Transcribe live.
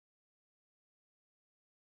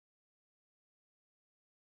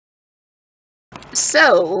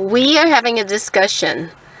So we are having a discussion.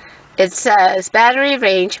 It says battery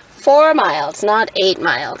range 4 miles, not 8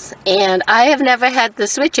 miles. And I have never had the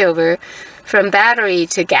switchover from battery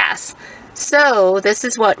to gas. So this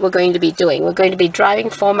is what we're going to be doing. We're going to be driving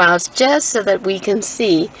 4 miles just so that we can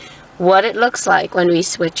see what it looks like when we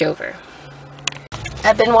switch over.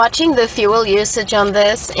 I've been watching the fuel usage on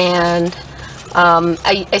this, and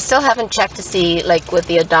I still haven't checked to see, like, with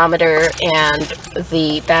the odometer and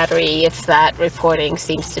the battery, if that reporting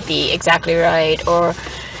seems to be exactly right, or,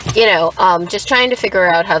 you know, just trying to figure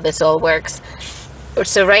out how this all works.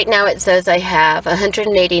 So right now it says I have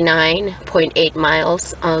 189.8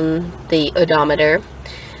 miles on the odometer,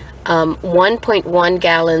 1.1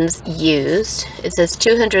 gallons used. It says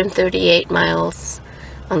 238 miles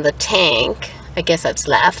on the tank. I guess that's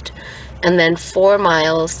left. And then 4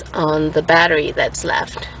 miles on the battery that's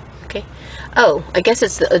left. Okay. Oh, I guess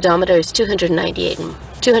it's the odometer is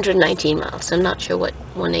 219 miles. So I'm not sure what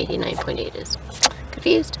 189.8 is.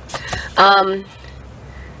 Confused.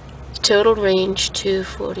 Total range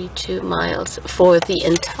 242 miles for the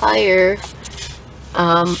entire.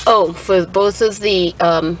 For both of the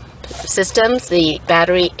systems, the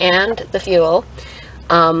battery and the fuel,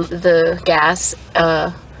 the gas.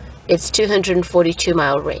 It's 242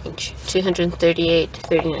 mile range, 238,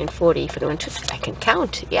 39, 40 for the one. I can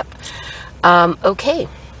count. Yep. Okay,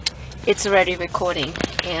 it's already recording.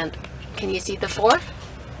 And can you see the 4?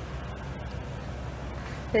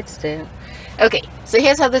 It's there. Okay, so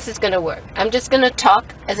here's how this is going to work. I'm just going to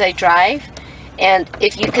talk as I drive, and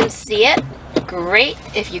if you can see it, great.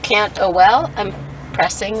 If you can't, oh well. I'm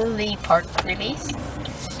pressing the park release,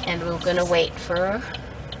 and we're going to wait for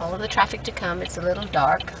all of the traffic to come. It's a little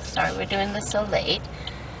dark. Sorry we're doing this so late.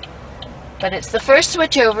 But it's the first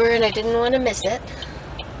switch over and I didn't want to miss it.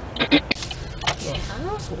 Yeah,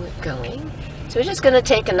 we're going. So we're just going to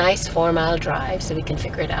take a nice 4 mile drive so we can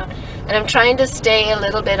figure it out. And I'm trying to stay a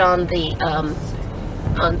little bit on the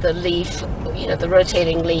leaf, you know, the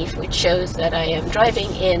rotating leaf, which shows that I am driving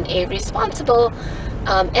in a responsible,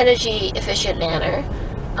 energy efficient manner.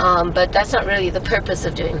 But that's not really the purpose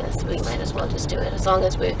of doing this. We might as well just do it as long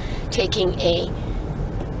as we're taking a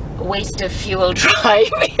waste of fuel drive.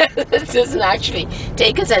 This doesn't actually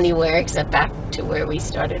take us anywhere except back to where we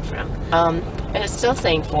started from. And it's still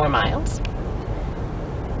saying 4 miles.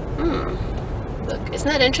 Look, isn't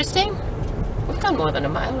that interesting? We've gone more than a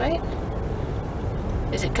mile, right?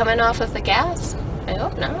 Is it coming off of the gas? I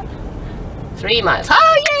hope not. 3 miles.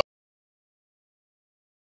 Oh, yay!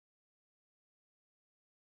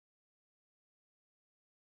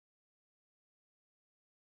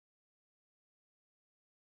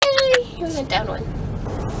 We went down one.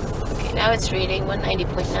 Okay, now it's reading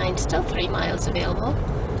 190.9, still 3 miles available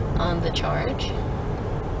on the charge.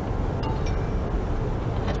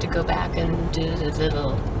 I have to go back and do the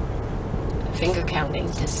little finger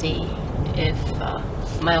counting to see if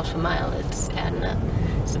mile for mile it's adding up.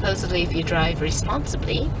 Supposedly if you drive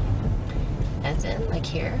responsibly, as in like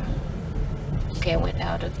here. Okay, I went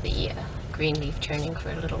out of the green leaf turning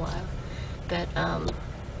for a little while, but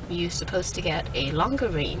you're supposed to get a longer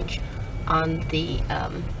range on the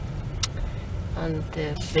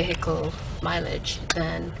vehicle mileage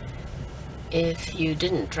than if you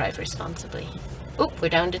didn't drive responsibly. Oop, we're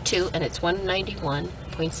down to 2 and it's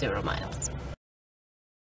 191.0 miles.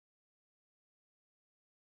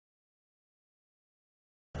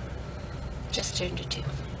 Just turned to 2.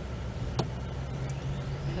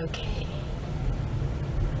 Okay.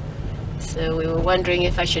 So we were wondering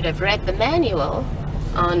if I should have read the manual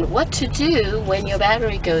on what to do when your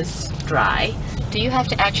battery goes dry. Do you have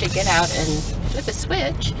to actually get out and flip a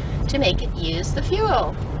switch to make it use the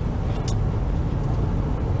fuel?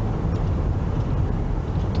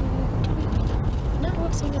 No,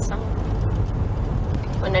 I've seen this song.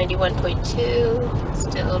 191.2,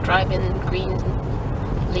 still driving green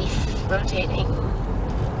leaf rotating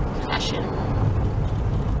fashion.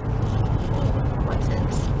 What's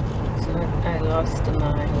it? So I lost the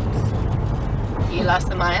miles. You lost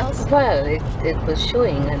the miles? Well, it was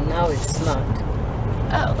showing and now it's not.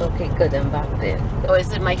 Oh. Okay, good, I'm back there. Oh,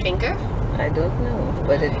 is it my finger? I don't know,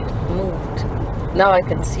 but it moved. Now I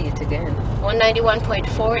can see it again.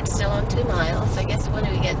 191.4, it's still on 2 miles. I guess when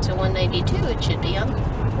we get to 192, it should be on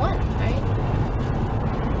 1, right?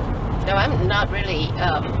 No, I'm not really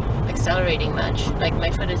accelerating much. Like,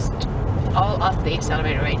 my foot is all off the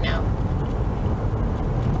accelerator right now.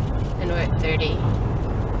 And we're at 30.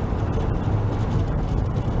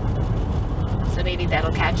 So maybe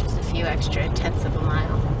that'll catch us a few extra tenths of a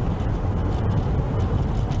mile.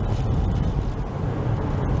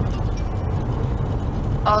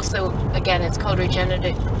 also, again, it's called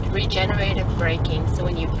regenerative braking. So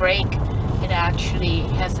when you brake, it actually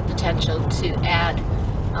has the potential to add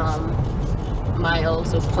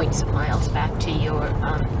miles or points of miles back to your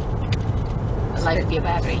life of your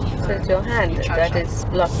battery. So it's your hand that is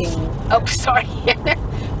blocking. Oh, sorry.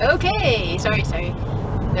 Okay, sorry.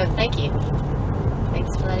 No, thank you.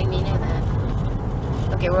 Thanks for letting me know that.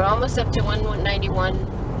 Okay, we're almost up to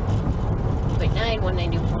 191.9,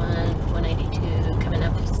 191, 192, coming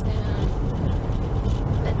up soon.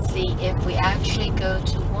 Let's see if we actually go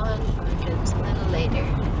to 1 or just a little later.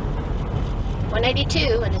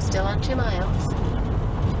 192, and it's still on 2 miles.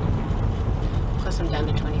 Of course, I'm down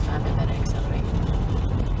to 25. I better accelerate.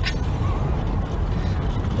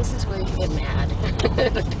 This is where you get mad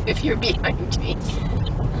if you're behind me.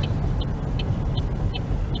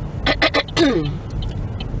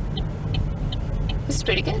 This is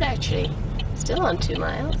pretty good, actually. Still on 2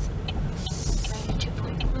 miles.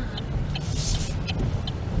 92.1.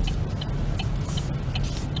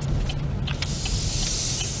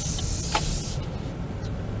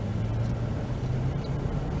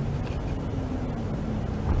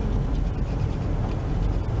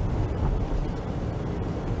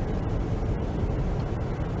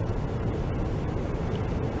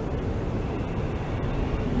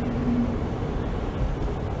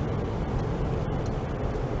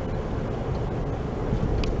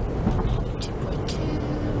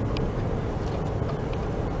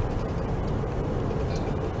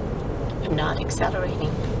 Not accelerating,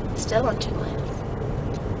 still on 2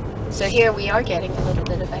 miles. So here we are getting a little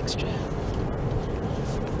bit of extra.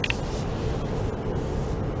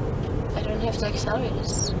 I don't have to accelerate,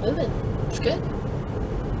 it's moving. It's good.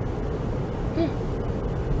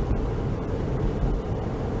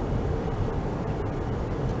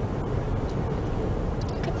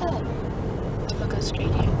 Look at that. I'll go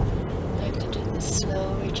straight here. I have to do the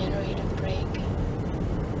slow regenerative brake.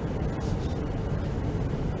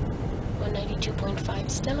 192.5,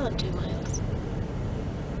 still on 2 miles.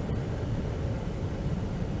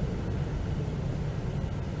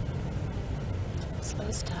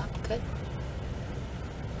 Slow stop, good.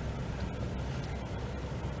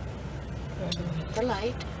 The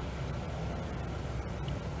light.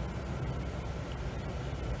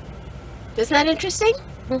 Isn't that interesting?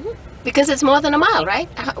 Mm-hmm. Because it's more than a mile, right?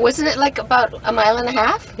 Wasn't it like about a mile and a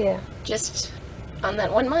half? Yeah. Just on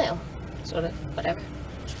that 1 mile, sort of, whatever.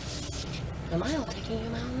 A mile, taking you a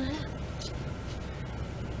mile and a half.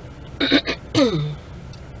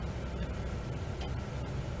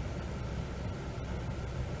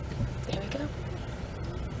 There we go.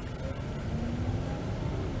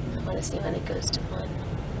 I want to see when it goes to 1.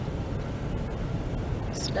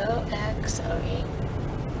 Slow accelerating.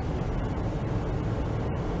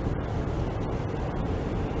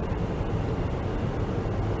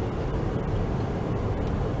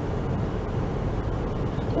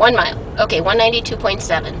 One mile. Okay,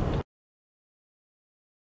 192.7.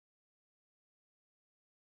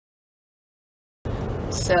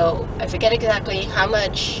 So I forget exactly how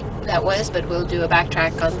much that was, but we'll do a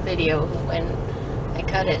backtrack on the video when I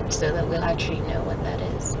cut it so that we'll actually know what that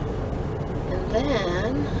is. And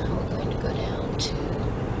then we're going to go down to,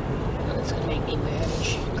 oh, it's going to make me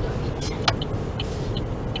rage.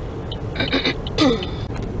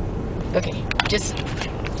 Okay, just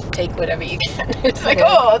take whatever you can. It's like,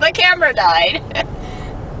 oh, the camera died.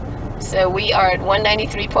 So we are at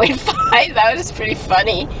 193.5. That was pretty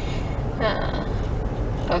funny.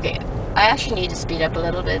 Okay, I actually need to speed up a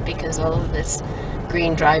little bit because all of this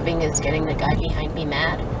green driving is getting the guy behind me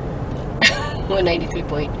mad.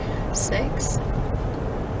 193.6.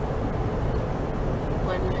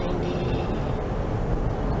 190.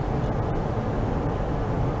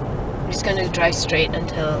 I'm just going to drive straight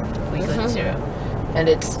until we go to 0. And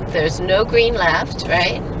there's no green left,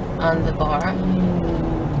 right, on the bar.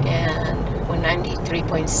 And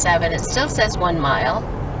 193.7. It still says 1 mile.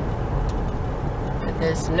 But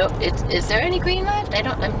there's no. Is there any green left? I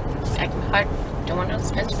don't want to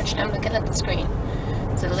spend too much time looking at the screen.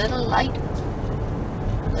 It's a little light.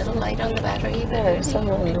 A little light on the battery. But there's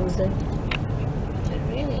someone losing. But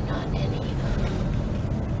really not any.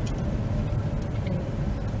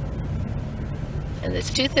 And there's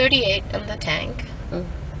 238 on the tank.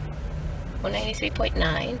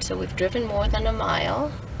 193.9, so we've driven more than a mile,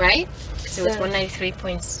 right? Because it was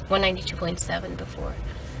 192.7 before.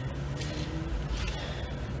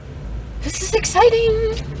 This is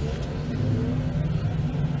exciting!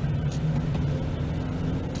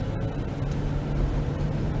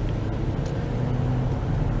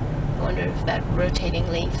 I wonder if that rotating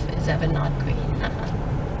leaf is ever not green.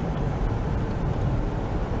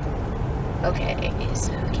 Okay,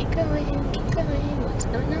 so keep going, what's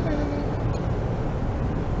going on?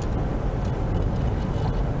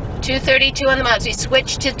 232 on the miles. We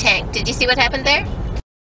switched to tank. Did you see what happened there?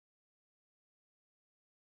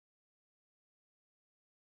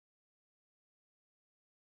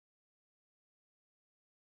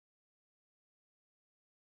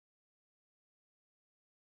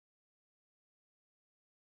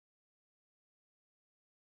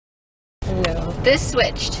 No. This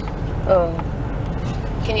switched. Oh,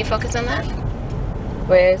 Can you focus on that?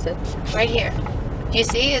 where is it? Right here. Do you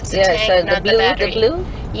see? It's the Yeah, tank, so not the the battery. blue?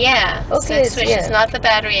 Yeah. Okay, So it's switched. yeah. It's not the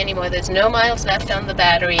battery anymore. There's no miles left on the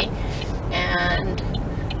battery. And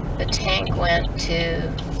the tank went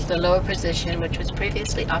to the lower position, which was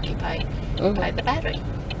previously occupied by the battery.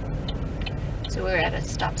 So we're at a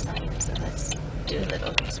stop sign. So let's do a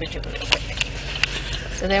little switch over real quick.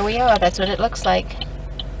 So there we are. That's what it looks like.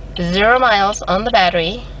 0 miles on the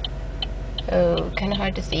battery. Oh, kind of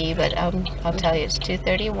hard to see, but I'll tell you, it's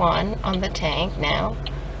 231 on the tank now.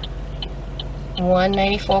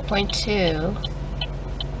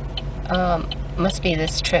 194.2 must be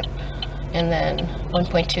this trip. And then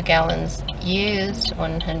 1.2 gallons used,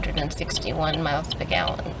 161 miles per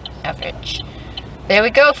gallon average. There we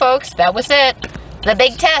go, folks. That was it. The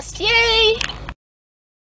big test. Yay!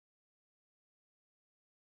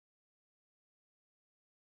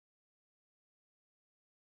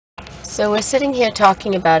 So we're sitting here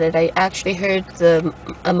talking about it. I actually heard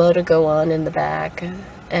a motor go on in the back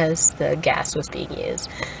as the gas was being used.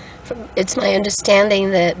 It's my understanding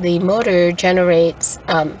that the motor generates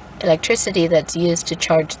electricity that's used to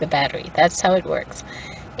charge the battery. That's how it works.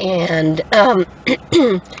 And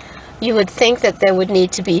you would think that there would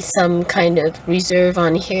need to be some kind of reserve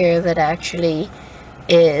on here that actually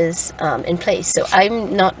is in place. So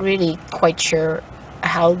I'm not really quite sure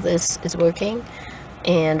how this is working.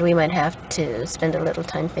 And we might have to spend a little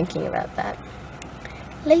time thinking about that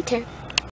later.